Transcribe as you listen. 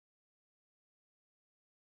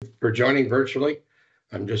for joining virtually.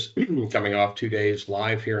 I'm just coming off 2 days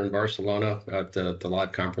live here in Barcelona at the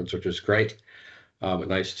live conference, which is great, but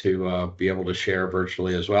nice to be able to share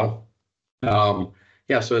virtually as well.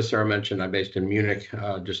 Yeah, so as Sarah mentioned, I'm based in Munich.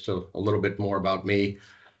 Just a little bit more about me.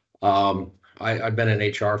 I've been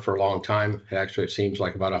in HR for a long time. Actually, it seems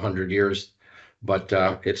like about 100 years, but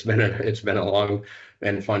it's been a long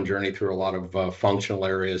and fun journey through a lot of functional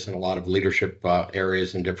areas and a lot of leadership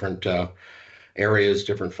areas and different areas,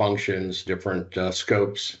 different functions, different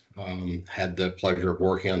scopes. Had the pleasure of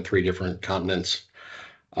working on 3 different continents.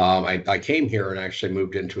 I came here and actually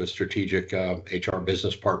moved into a strategic HR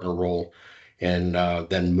business partner role, and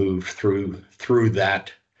then moved through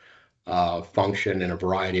that function in a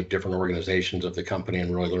variety of different organizations of the company,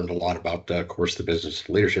 and really learned a lot about, of course, the business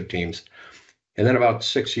leadership teams. And then about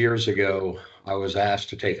 6 years ago, I was asked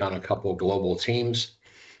to take on a couple of global teams.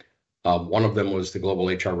 One of them was the global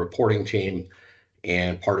HR reporting team,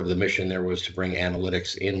 and part of the mission there was to bring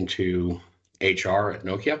analytics into HR at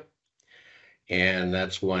Nokia. And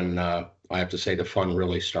that's when I have to say the fun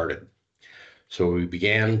really started. So we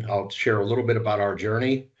began. I'll share a little bit about our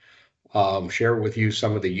journey, share with you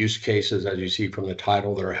some of the use cases, as you see from the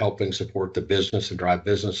title, that are helping support the business and drive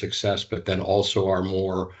business success, but then also our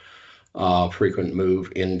more frequent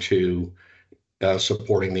move into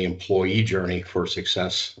supporting the employee journey for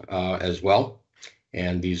success as well.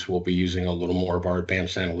 And these will be using a little more of our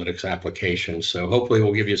advanced analytics applications. So hopefully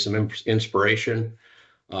we'll give you some inspiration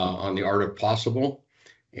on the art of possible,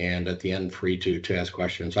 and at the end, free to ask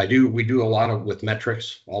questions. We do a lot with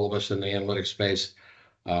metrics, all of us in the analytics space.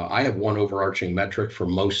 I have one overarching metric for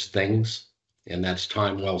most things, and that's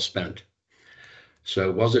time well spent. So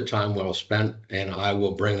was it time well spent? And I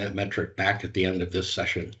will bring that metric back at the end of this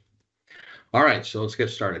session. All right, so let's get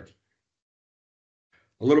started.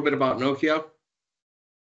 A little bit about Nokia.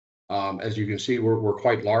 As you can see, we're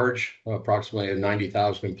quite large, approximately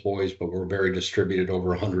 90,000 employees, but we're very distributed over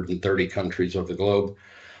 130 countries of the globe.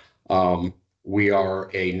 We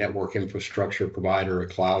are a network infrastructure provider, a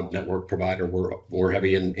cloud network provider. We're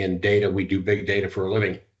heavy in data. We do big data for a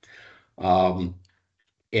living.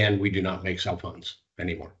 And we do not make cell phones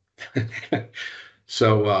anymore.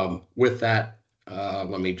 So with that,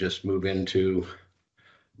 let me just move into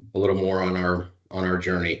a little more on our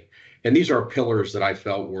journey. And these are pillars that I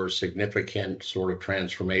felt were significant sort of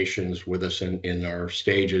transformations with us in our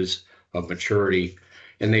stages of maturity,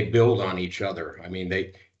 and they build on each other. I mean,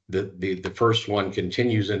 the first one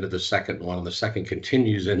continues into the second one, and the second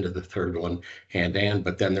continues into the third one, hand in hand,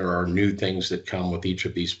 but then there are new things that come with each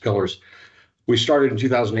of these pillars. We started in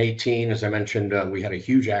 2018. As I mentioned, we had a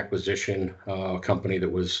huge acquisition, a company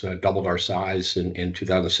that was doubled our size in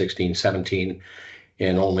 2016, 17.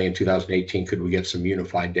 And only in 2018 could we get some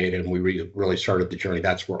unified data, and we really started the journey.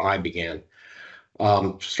 That's where I began.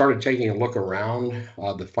 Started taking a look around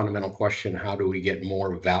the fundamental question: how do we get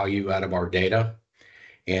more value out of our data?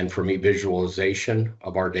 And for me, visualization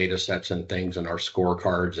of our data sets and things, and our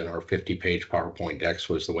scorecards and our 50-page PowerPoint decks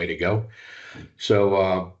was the way to go.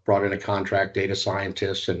 So brought in a contract data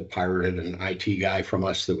scientist and pirated an IT guy from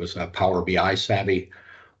us that was Power BI savvy.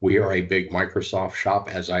 We are a big Microsoft shop,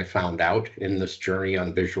 as I found out in this journey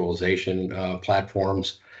on visualization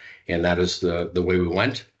platforms, and that is the way we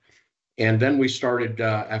went. And then we started,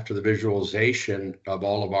 after the visualization of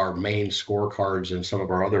all of our main scorecards and some of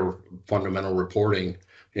our other fundamental reporting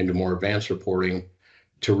into more advanced reporting,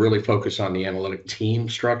 to really focus on the analytic team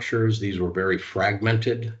structures. These were very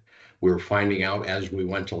fragmented. We were finding out as we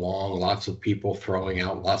went along, lots of people throwing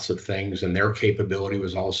out lots of things, and their capability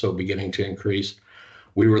was also beginning to increase.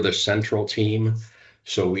 We were the central team,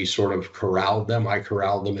 so we sort of corralled them. I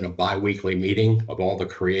corralled them in a bi-weekly meeting of all the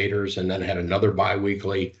creators, and then had another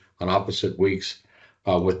bi-weekly on opposite weeks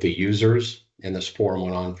with the users. And this forum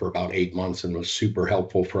went on for about 8 months and was super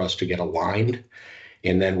helpful for us to get aligned.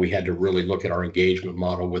 And then we had to really look at our engagement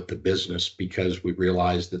model with the business, because we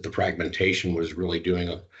realized that the fragmentation was really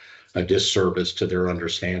doing a disservice to their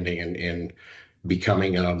understanding and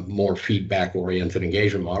becoming a more feedback-oriented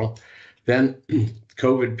engagement model. Then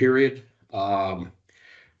COVID period,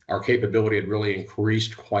 our capability had really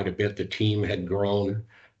increased quite a bit. The team had grown.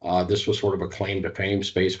 This was sort of a claim to fame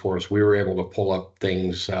space for us. We were able to pull up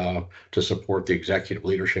things to support the executive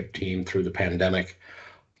leadership team through the pandemic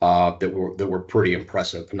that were pretty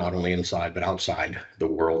impressive, not only inside but outside the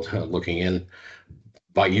world, looking in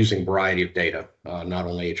by using a variety of data, not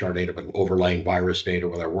only HR data, but overlaying virus data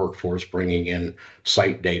with our workforce, bringing in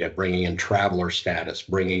site data, bringing in traveler status,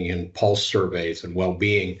 bringing in pulse surveys and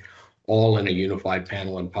well-being, all in a unified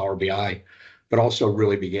panel in Power BI, but also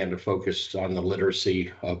really began to focus on the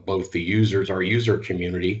literacy of both the users, our user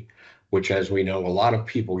community, which, as we know, a lot of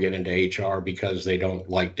people get into HR because they don't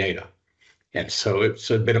like data. And so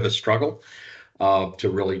it's a bit of a struggle to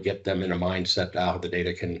really get them in a mindset how the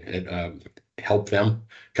data can help them.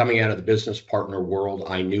 Coming out of the business partner world,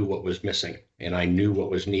 I knew what was missing, and I knew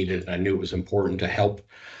what was needed, and I knew it was important to help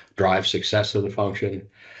drive success of the function.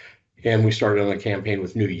 And we started on a campaign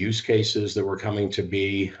with new use cases that were coming to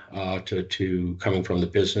be coming from the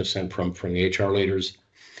business and from the HR leaders.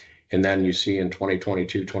 And then you see in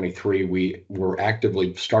 2022, 23, we were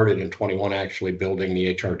actively started in 21, actually building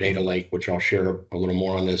the HR data lake, which I'll share a little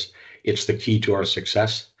more on this. It's the key to our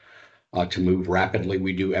success to move rapidly.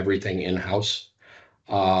 We do everything in-house.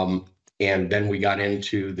 And then we got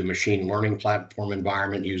into the machine learning platform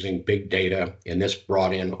environment using big data, and this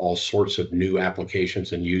brought in all sorts of new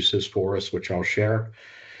applications and uses for us, which I'll share.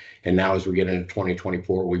 And now as we get into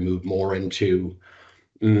 2024, we move more into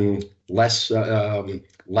less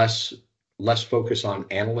focus on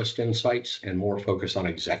analyst insights and more focus on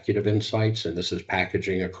executive insights. And this is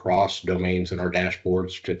packaging across domains in our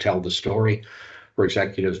dashboards to tell the story for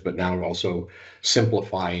executives, but now also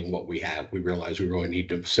simplifying what we have. We realize we really need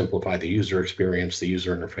to simplify the user experience, the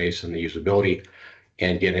user interface, and the usability,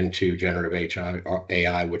 and get into generative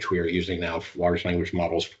AI, which we are using now, large language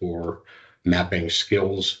models for mapping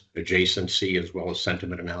skills, adjacency, as well as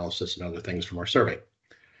sentiment analysis and other things from our survey.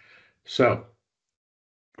 So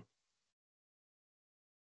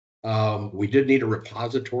we did need a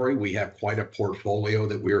repository. We have quite a portfolio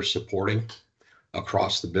that we are supporting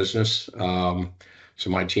across the business. So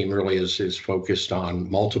my team really is focused on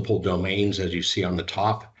multiple domains, as you see on the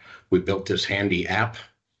top. We built this handy app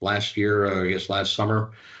last year, I guess last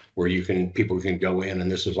summer, where people can go in,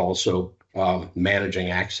 and this is also managing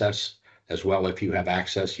access as well. If you have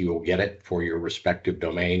access, you will get it for your respective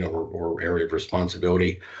domain or area of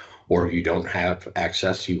responsibility. Or if you don't have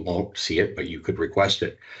access, you won't see it, but you could request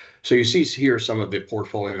it. So you see here some of the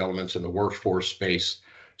portfolio elements in the workforce space.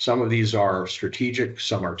 Some of these are strategic,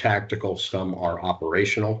 some are tactical, some are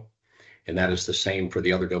operational. And that is the same for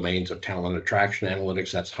the other domains of talent attraction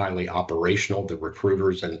analytics. That's highly operational. The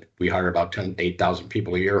recruiters, and we hire about 8,000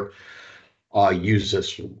 people a year, use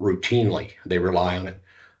this routinely. They rely on it.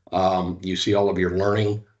 You see all of your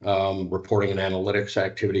learning, reporting and analytics,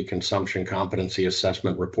 activity, consumption, competency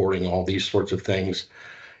assessment, reporting, all these sorts of things.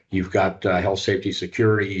 You've got health, safety,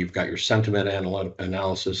 security. You've got your sentiment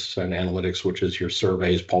analysis and analytics, which is your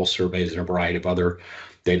surveys, pulse surveys, and a variety of other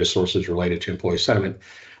data sources related to employee sentiment.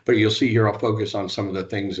 But you'll see here, I'll focus on some of the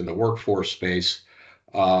things in the workforce space,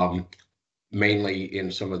 mainly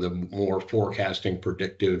in some of the more forecasting,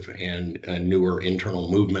 predictive, and newer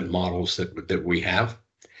internal movement models that we have.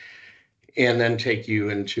 And then take you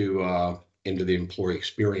into the employee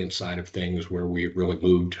experience side of things, where we really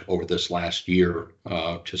moved over this last year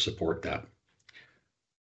to support that.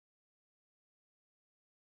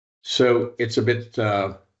 So it's a bit,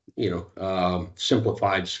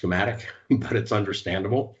 simplified schematic, but it's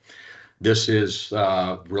understandable. This is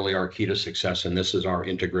really our key to success, and this is our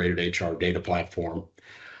integrated HR data platform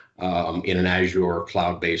in an Azure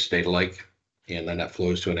cloud-based data lake. And then that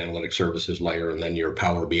flows to an analytic services layer, and then your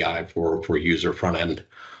Power BI for user front end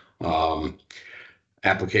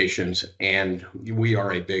applications. And we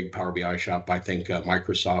are a big Power BI shop. I think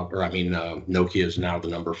Nokia is now the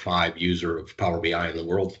 #5 user of Power BI in the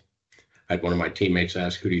world. I had one of my teammates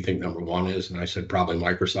ask, who do you think #1 is? And I said, probably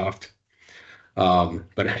Microsoft.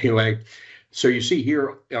 But anyway, so you see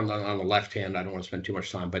here on the left hand, I don't want to spend too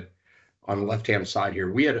much time, but on the left-hand side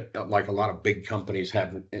here, we had, like a lot of big companies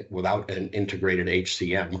have, without an integrated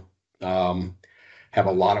HCM, have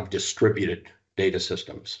a lot of distributed data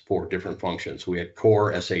systems for different functions. We had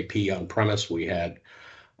core SAP on-premise. We had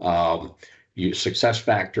success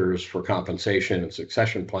factors for compensation and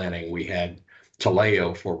succession planning. We had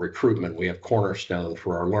Taleo for recruitment. We have Cornerstone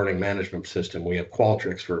for our learning management system. We have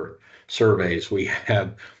Qualtrics for surveys. We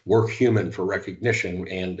have WorkHuman for recognition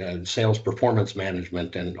and sales performance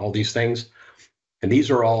management and all these things. And these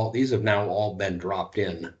have now all been dropped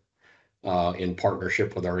in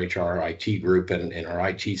partnership with our HR IT group and our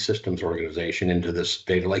IT systems organization into this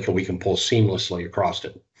data lake, and we can pull seamlessly across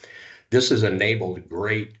it. This has enabled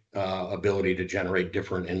great ability to generate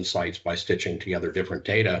different insights by stitching together different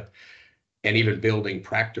data, and even building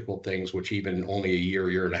practical things, which even only a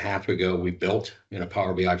year and a half ago, we built in a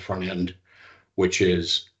Power BI front end, which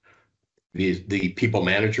is the people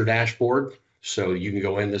manager dashboard. So you can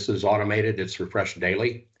go in, this is automated, it's refreshed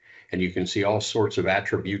daily, and you can see all sorts of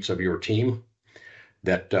attributes of your team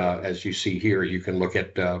that, as you see here, you can look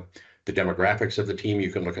at the demographics of the team.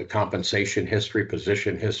 You can look at compensation history,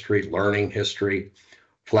 position history, learning history,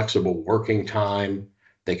 flexible working time,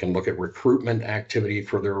 They can look at recruitment activity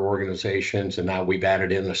for their organizations. And now we've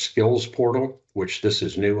added in a skills portal, which this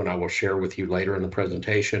is new and I will share with you later in the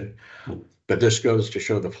presentation. But this goes to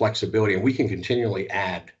show the flexibility, and we can continually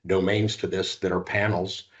add domains to this that are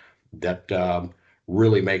panels that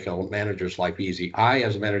really make a manager's life easy. I,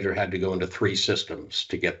 as a manager, had to go into 3 systems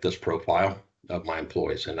to get this profile of my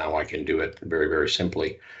employees, and now I can do it very, very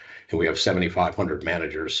simply. And we have 7,500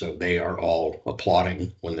 managers, so they are all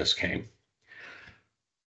applauding when this came.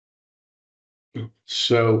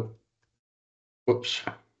 So, whoops,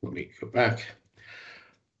 let me go back.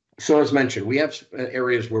 So as mentioned, we have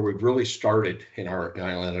areas where we've really started in our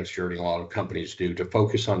analytics journey, a lot of companies do, to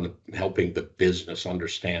focus on helping the business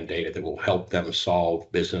understand data that will help them solve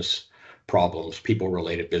business problems,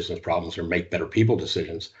 people-related business problems, or make better people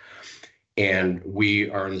decisions. And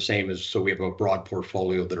we are in the same as, so we have a broad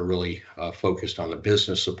portfolio that are really focused on the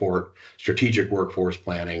business support, strategic workforce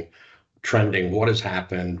planning, trending, what has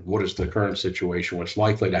happened, what is the current situation, what's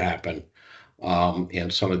likely to happen.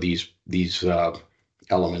 And some of these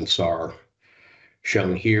elements are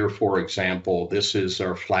shown here. For example, this is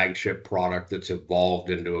our flagship product that's evolved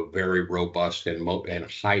into a very robust and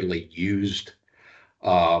highly used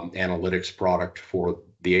analytics product for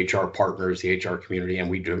the HR partners, the HR community, and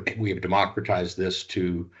we have democratized this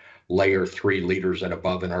to layer 3 leaders and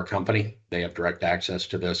above in our company. They have direct access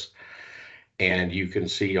to this. And you can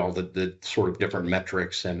see all the sort of different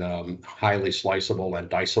metrics and highly sliceable and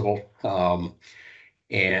diceable.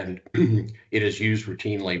 And it is used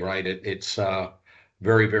routinely, right? It's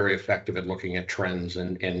very, very effective at looking at trends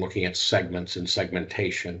and looking at segments and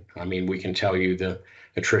segmentation. I mean, we can tell you the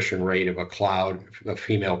attrition rate of a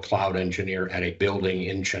female cloud engineer at a building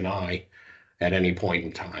in Chennai at any point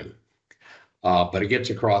in time. But it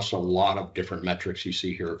gets across a lot of different metrics you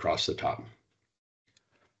see here across the top.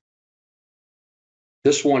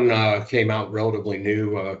 This one came out relatively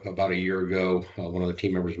new about a year ago. One of the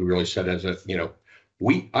team members, we really said,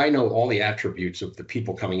 I know all the attributes of the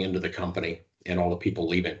people coming into the company and all the people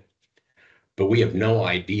leaving, but we have no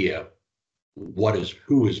idea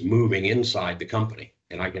who is moving inside the company.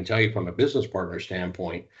 And I can tell you from a business partner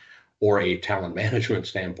standpoint or a talent management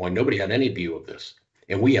standpoint, nobody had any view of this.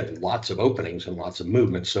 And we had lots of openings and lots of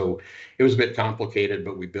movement. So it was a bit complicated,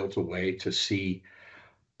 but we built a way to see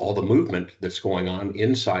all the movement that's going on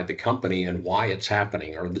inside the company and why it's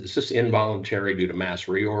happening. Or is this involuntary due to mass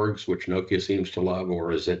reorgs, which Nokia seems to love,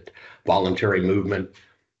 or is it voluntary movement,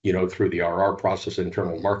 through the RR process,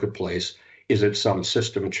 internal marketplace? Is it some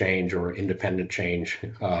system change or independent change?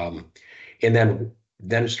 And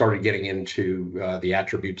then started getting into the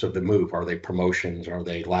attributes of the move. Are they promotions? Are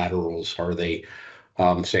they laterals? Are they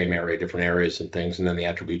same area, different areas and things? And then the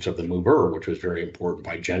attributes of the mover, which was very important,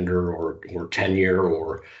 by gender or tenure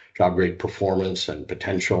or job grade performance and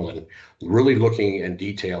potential, and really looking in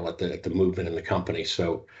detail at the movement in the company.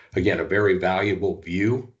 So again, a very valuable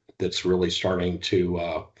view that's really starting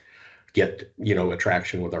to get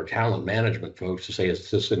attraction with our talent management folks to say, is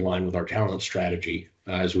this in line with our talent strategy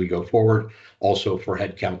as we go forward? Also for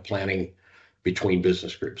headcount planning between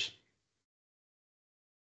business groups.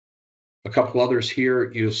 A couple others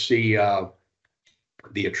here, you'll see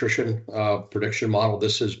the attrition prediction model.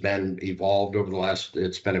 This has been evolved over the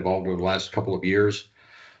last couple of years,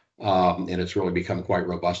 and it's really become quite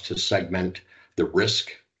robust to segment the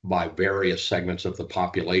risk by various segments of the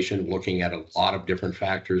population, looking at a lot of different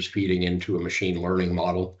factors, feeding into a machine learning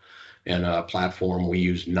model and a platform. We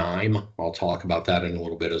use NIME. I'll talk about that in a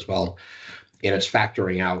little bit as well. And it's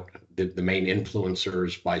factoring out the main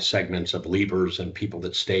influencers by segments of leavers and people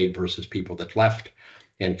that stayed versus people that left,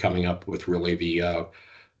 and coming up with really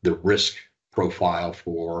the risk profile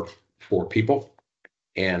for people,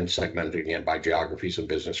 and segmenting it by geographies and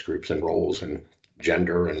business groups and roles and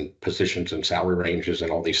gender and positions and salary ranges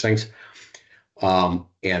and all these things.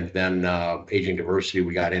 And then aging diversity,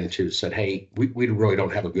 we got into, said, hey, we really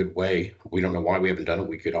don't have a good way. We don't know why we haven't done it.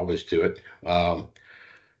 We could always do it.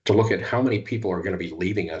 To look at how many people are going to be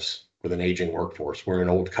leaving us with an aging workforce. We're an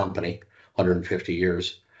old company, 150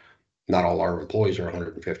 years. Not all our employees are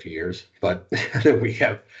 150 years, but we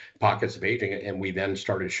have pockets of aging. And we then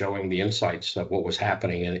started showing the insights of what was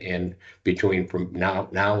happening in between from now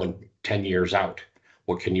and 10 years out.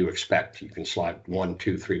 What can you expect? You can slide 1,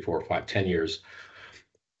 2, 3, 4, 5, 10 years.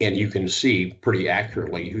 And you can see pretty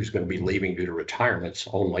accurately who's going to be leaving due to retirements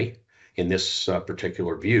only in this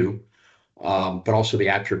particular view. But also the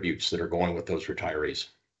attributes that are going with those retirees,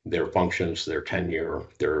 their functions, their tenure,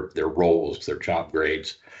 their roles, their job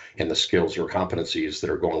grades, and the skills or competencies that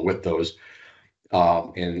are going with those.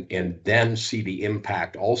 and then see the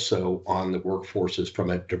impact also on the workforces from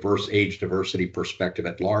a diverse age diversity perspective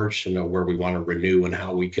at large to know where we want to renew and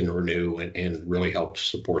how we can renew and really help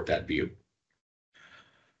support that view.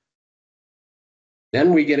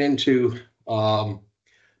 Then we get into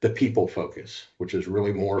the people focus, which is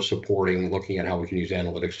really more supporting, looking at how we can use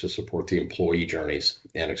analytics to support the employee journeys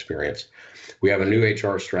and experience. We have a new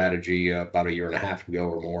HR strategy about a year and a half ago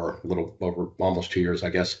or more, a little over almost 2 years, I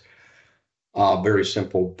guess. Very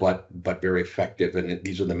simple, but very effective. And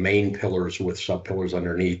these are the main pillars with sub-pillars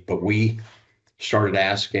underneath. But we started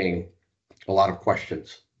asking a lot of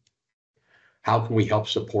questions. How can we help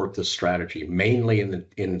support this strategy? Mainly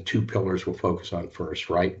in 2 pillars we'll focus on first,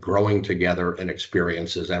 right? Growing together and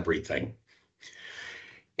experience is everything.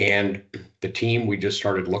 And the team, we just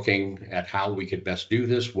started looking at how we could best do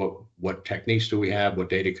this. What techniques do we have? What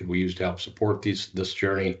data could we use to help support this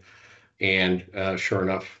journey? And sure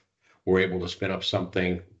enough, we're able to spin up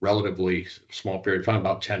something relatively small period of time,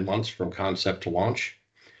 about 10 months from concept to launch,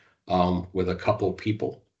 with a couple of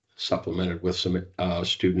people, supplemented with some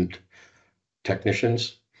student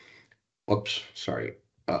technicians. Oops, sorry.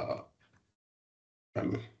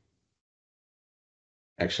 I'm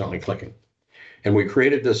accidentally clicking. And we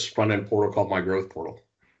created this front-end portal called My Growth Portal.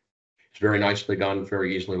 It's very nicely done,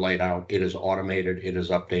 very easily laid out. It is automated, it is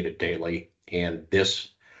updated daily, and this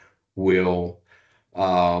will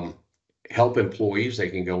help employees. They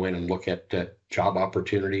can go in and look at job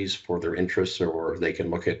opportunities for their interests, or they can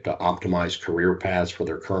look at optimized career paths for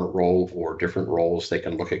their current role or different roles. They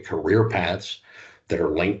can look at career paths that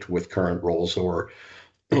are linked with current roles or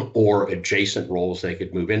adjacent roles they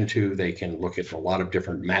could move into. They can look at a lot of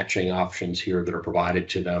different matching options here that are provided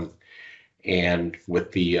to them. And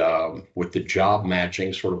with the job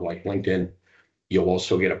matching, sort of like LinkedIn, you'll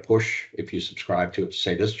also get a push if you subscribe to it to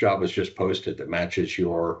say this job is just posted that matches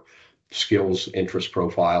your skills interest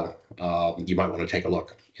profile. You might want to take a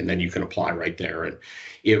look, and then you can apply right there. And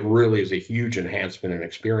it really is a huge enhancement in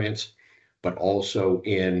experience, but also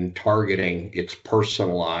in targeting its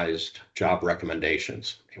personalized job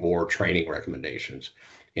recommendations or training recommendations.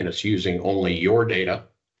 And it's using only your data.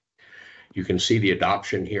 You can see the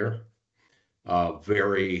adoption here.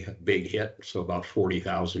 Very big hit. So about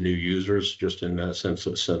 40,000 new users just in since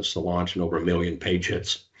the launch, and over 1 million page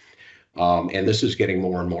hits. And this is getting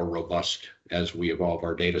more and more robust as we evolve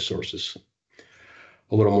our data sources.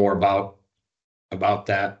 A little more about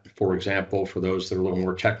that. For example, for those that are a little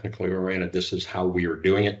more technically oriented, this is how we are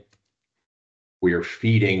doing it. We are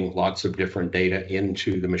feeding lots of different data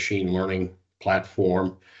into the machine learning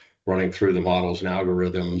platform, running through the models and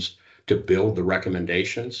algorithms to build the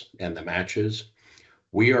recommendations and the matches.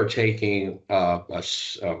 We are taking a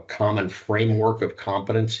common framework of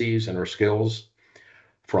competencies and our skills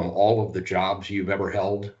from all of the jobs you've ever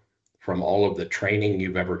held, from all of the training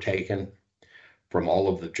you've ever taken, from all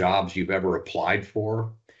of the jobs you've ever applied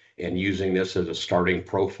for, and using this as a starting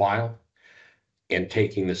profile, and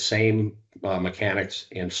taking the same mechanics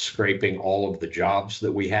and scraping all of the jobs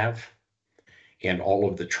that we have and all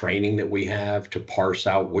of the training that we have to parse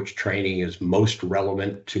out which training is most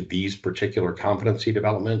relevant to these particular competency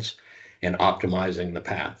developments and optimizing the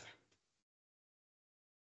path.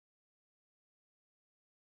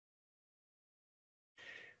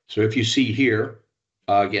 So if you see here,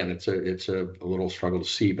 again, it's a little struggle to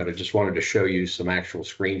see, but I just wanted to show you some actual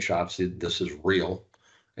screenshots. This is real,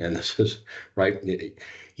 and this is right.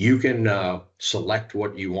 You can select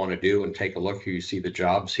what you want to do and take a look. You see the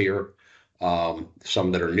jobs here,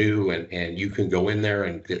 some that are new, and you can go in there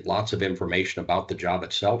and get lots of information about the job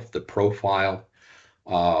itself, the profile.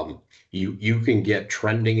 You can get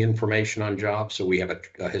trending information on jobs. So we have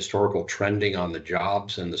a historical trending on the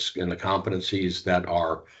jobs and the competencies that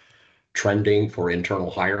are trending for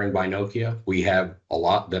internal hiring by Nokia. We have a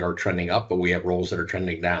lot that are trending up, but we have roles that are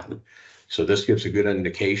trending down. So this gives a good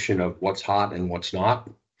indication of what's hot and what's not.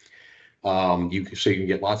 So you can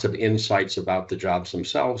get lots of insights about the jobs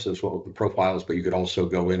themselves as well as the profiles, but you could also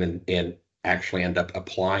go in and actually end up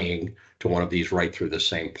applying to one of these right through the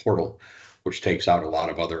same portal, which takes out a lot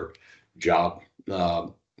of other job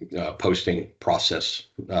posting process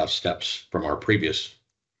steps from our previous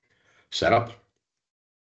setup.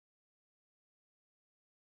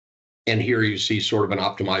 And here you see sort of an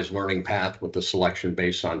optimized learning path with the selection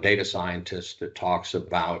based on data scientists that talks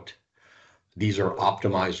about these are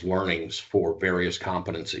optimized learnings for various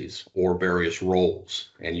competencies or various roles.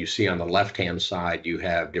 And you see on the left-hand side, you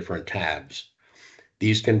have different tabs.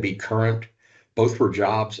 These can be current, both for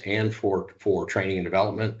jobs and for training and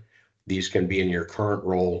development. These can be in your current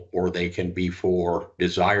role, or they can be for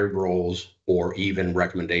desired roles, or even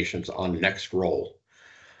recommendations on next role.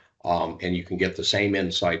 And you can get the same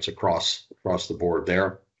insights across the board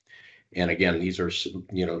there. And again, these are,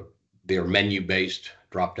 they're menu-based,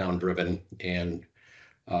 drop-down driven, and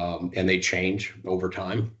they change over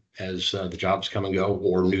time as the jobs come and go,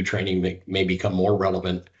 or new training may become more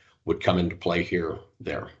relevant, would come into play here,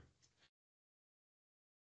 there.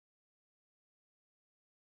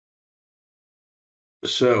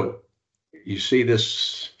 So you see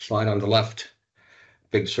this slide on the left,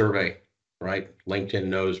 big survey, right? LinkedIn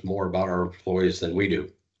knows more about our employees than we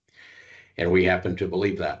do. And we happen to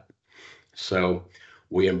believe that. So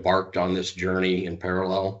we embarked on this journey in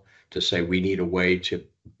parallel to say we need a way to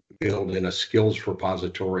build in a skills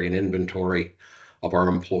repository and inventory of our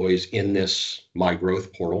employees in this My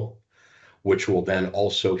Growth portal, which will then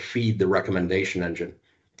also feed the recommendation engine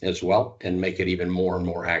as well and make it even more and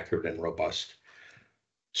more accurate and robust.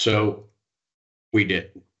 So we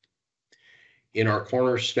did. In our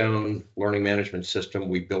cornerstone learning management system,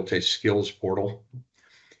 we built a skills portal,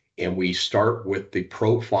 and we start with the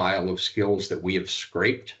profile of skills that we have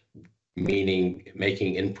scraped, meaning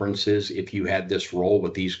making inferences. If you had this role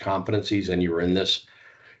with these competencies and you were in this,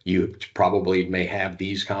 you probably may have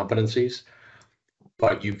these competencies,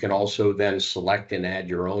 but you can also then select and add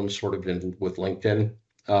your own sort of with LinkedIn,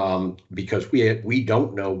 because we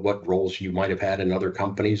don't know what roles you might have had in other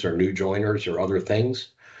companies or new joiners or other things.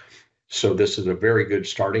 So this is a very good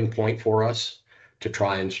starting point for us to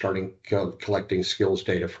try and starting collecting skills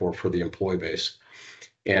data for the employee base.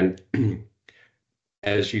 And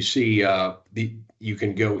as you see, you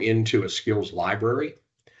can go into a skills library.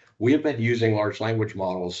 We have been using large language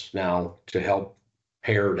models now to help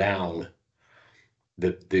pare down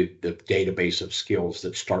the database of skills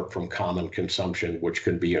that start from common consumption, which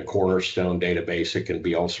can be a cornerstone database. It can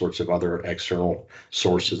be all sorts of other external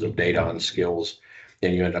sources of data on skills.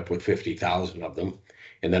 And you end up with 50,000 of them.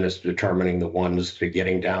 And then it's determining the ones to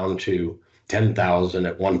getting down to 10,000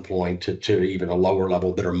 at one point to even a lower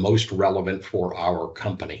level that are most relevant for our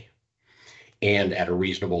company and at a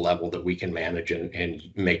reasonable level that we can manage and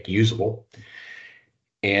make usable.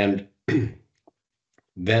 And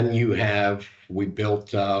then we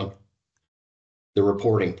built the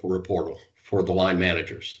reporting portal for the line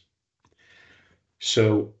managers.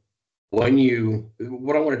 So what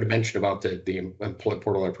I wanted to mention about the employee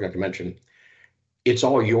portal, I forgot to mention, it's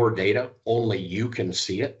all your data. Only you can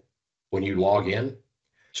see it when you log in.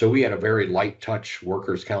 So we had a very light touch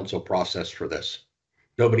workers' council process for this.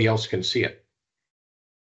 Nobody else can see it.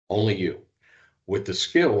 Only you. With the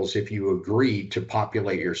skills, if you agree to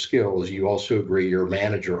populate your skills, you also agree your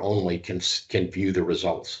manager only can view the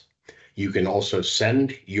results. You can also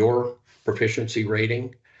send your proficiency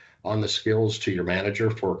rating on the skills to your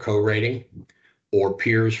manager for co-rating or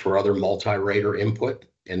peers for other multi-rater input.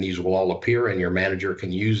 And these will all appear, and your manager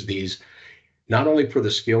can use these not only for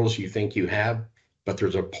the skills you think you have, but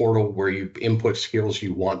there's a portal where you input skills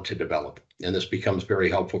you want to develop. And this becomes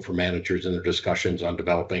very helpful for managers in their discussions on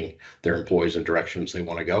developing their employees in directions they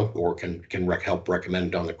want to go, or can help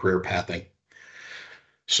recommend on the career pathing.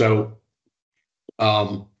 So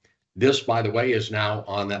this, by the way, is now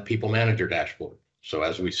on that people manager dashboard. So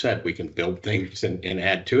as we said, we can build things and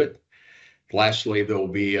add to it. Lastly, there will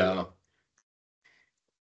be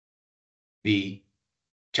the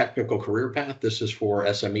technical career path. This is for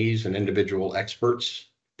SMEs and individual experts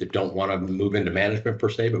that don't want to move into management per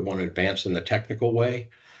se, but want to advance in the technical way.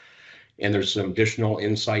 And there's some additional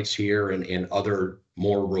insights here and other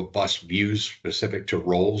more robust views specific to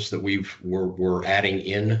roles that we're adding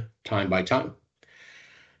in time by time.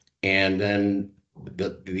 And then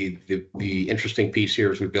the interesting piece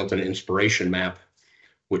here is we built an inspiration map,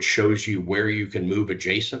 which shows you where you can move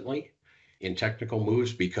adjacently in technical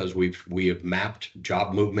moves, because we have mapped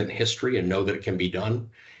job movement history and know that it can be done,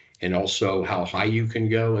 and also how high you can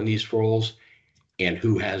go in these roles and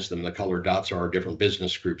who has them. The colored dots are our different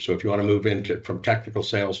business groups. So if you want to move from technical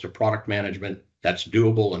sales to product management, that's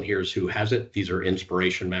doable. And here's who has it. These are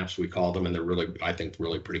inspiration maps, we call them, and they're really, I think,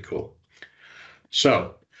 really pretty cool.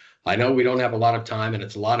 So I know we don't have a lot of time and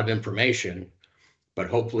it's a lot of information, but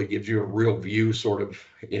hopefully gives you a real view sort of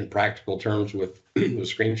in practical terms with the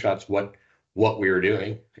screenshots, what we are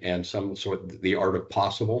doing and some sort of the art of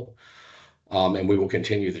possible. And we will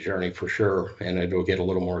continue the journey for sure. And it will get a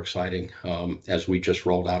little more exciting as we just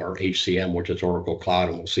rolled out our HCM, which is Oracle Cloud,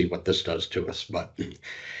 and we'll see what this does to us. But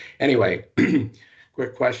anyway,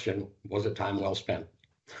 quick question. Was it time well spent?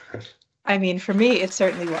 I mean, for me, it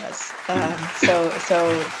certainly was. So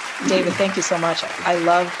David, thank you so much. I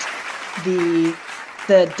loved the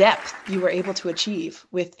the depth you were able to achieve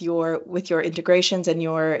with your integrations and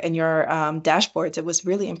your dashboards. It was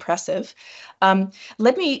really impressive.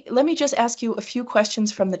 Let me just ask you a few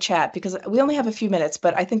questions from the chat, because we only have a few minutes,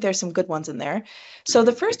 but I think there's some good ones in there. So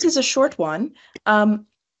the first is a short one.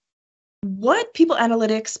 What people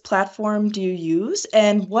analytics platform do you use,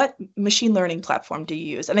 and what machine learning platform do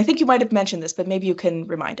you use? And I think you might have mentioned this, but maybe you can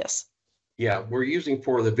remind us. Yeah, we're using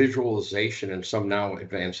for the visualization and some now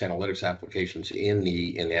advanced analytics applications in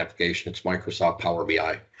the application. It's Microsoft Power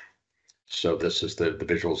BI. So this is the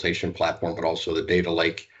visualization platform, but also the data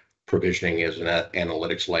lake provisioning is an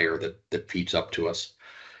analytics layer that feeds up to us.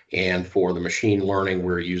 And for the machine learning,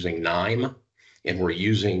 we're using NIME, and we're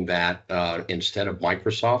using that instead of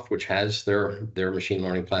Microsoft, which has their machine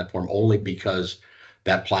learning platform, only because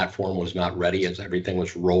that platform was not ready as everything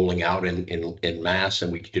was rolling out in mass,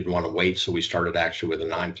 and we didn't want to wait. So we started actually with a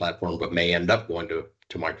NIME platform, but may end up going to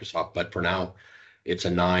Microsoft. But for now, it's a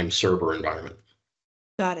NIME server environment.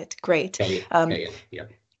 Got it. Great. Yeah.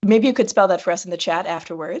 Maybe you could spell that for us in the chat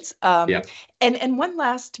afterwards. Yeah. And one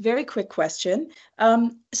last very quick question.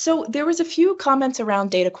 So there was a few comments around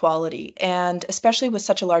data quality, and especially with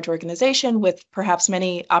such a large organization with perhaps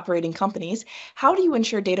many operating companies, how do you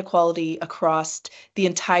ensure data quality across the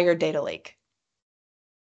entire data lake?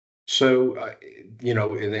 So,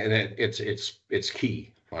 and it's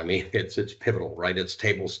key. I mean, it's pivotal, right? It's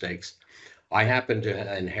table stakes. I happened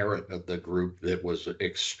to inherit the group that was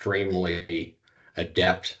extremely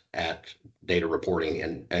adept at data reporting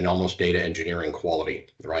and almost data engineering quality,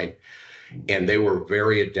 right? And they were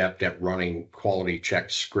very adept at running quality check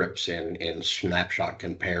scripts and snapshot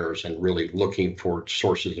compares and really looking for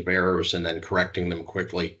sources of errors and then correcting them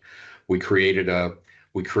quickly. We created a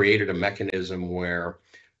mechanism where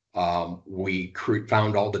we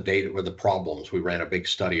found all the data with the problems. We ran a big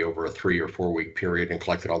study over a 3 or 4 week period and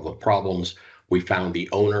collected all the problems. We found the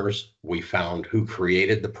owners. We found who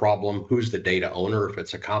created the problem, who's the data owner. If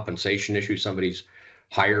it's a compensation issue, somebody's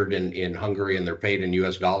hired in Hungary and they're paid in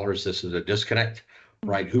US dollars, this is a disconnect,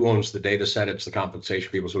 right? Who owns the data set? It's the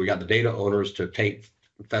compensation people. So we got the data owners to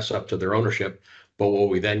fess up to their ownership. But what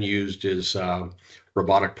we then used is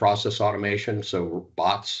robotic process automation, so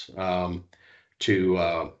bots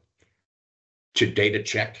to data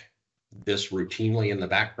check this routinely in the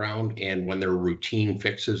background, and when there are routine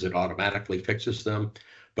fixes, it automatically fixes them.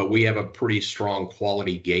 But we have a pretty strong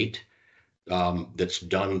quality gate that's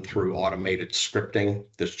done through automated scripting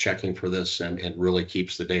that's checking for this and really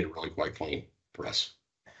keeps the data really quite clean for us.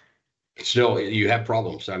 Still, you have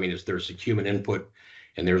problems. I mean, there's a human input,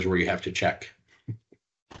 and there's where you have to check.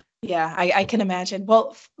 Yeah, I can imagine.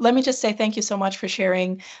 Well, let me just say thank you so much for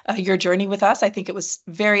sharing your journey with us. I think it was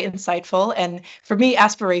very insightful and, for me,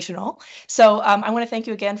 aspirational. So I want to thank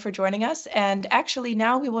you again for joining us. And actually,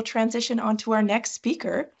 now we will transition on to our next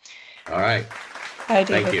speaker. All right. Hi,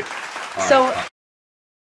 David. Thank you. So.